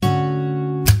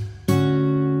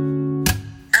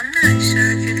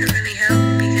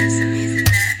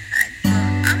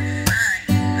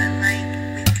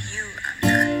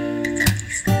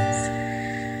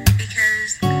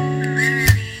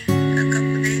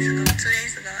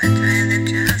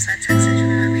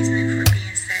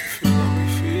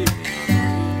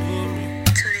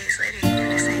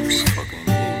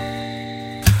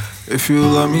If you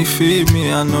love me, feed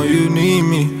me, I know you need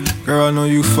me. Girl, I know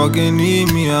you fucking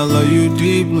need me, I love you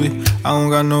deeply. I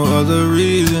don't got no other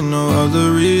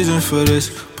reason for this.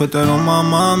 Put that on my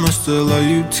mama, still love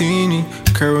you teeny.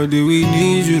 Carol D, we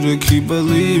need you to keep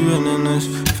believing in this.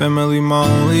 Family, my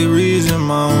only reason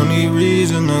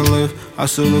to live. I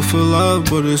still look for love,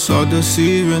 but it's all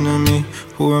deceiving to me.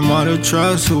 Who am I to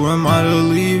trust, who am I to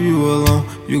leave you alone?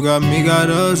 You got me,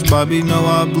 got us, Bobby, know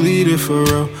I bleed it for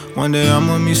real. One day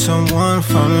I'ma meet someone,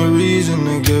 find a reason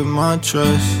to give my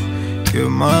trust, give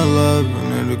my love,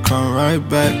 and it'll come right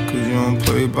back. Cause you don't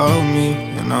play about me,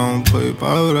 and I don't play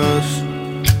about us.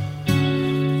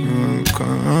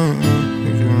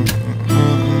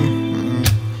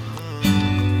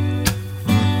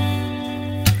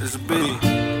 It's B,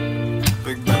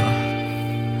 Big Bang.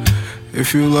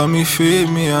 If you love me, feed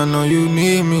me, I know you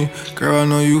need me. Girl, I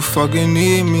know you fucking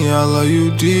need me, I love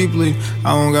you deeply.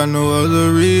 I don't got no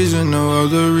other reason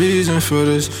for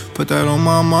this. Put that on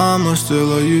my mama, still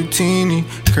love you teeny.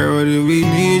 Carol, we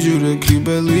need you to keep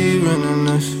believing in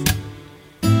this.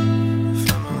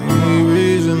 Only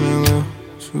reason to live.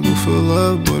 So look for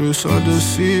love, but it's all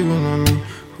deceiving to me.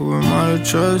 Who am I to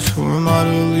trust, who am I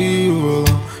to leave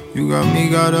alone? You got me,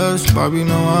 got us, Bobby,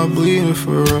 know I bleed it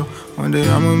for real. One day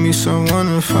I'ma meet someone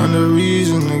and find a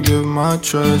reason to give my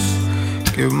trust,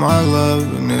 give my love,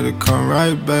 and it'll come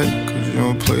right back. Cause you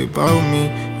don't play about me,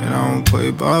 and I don't play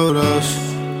about us.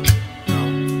 I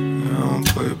don't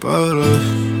play about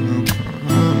us.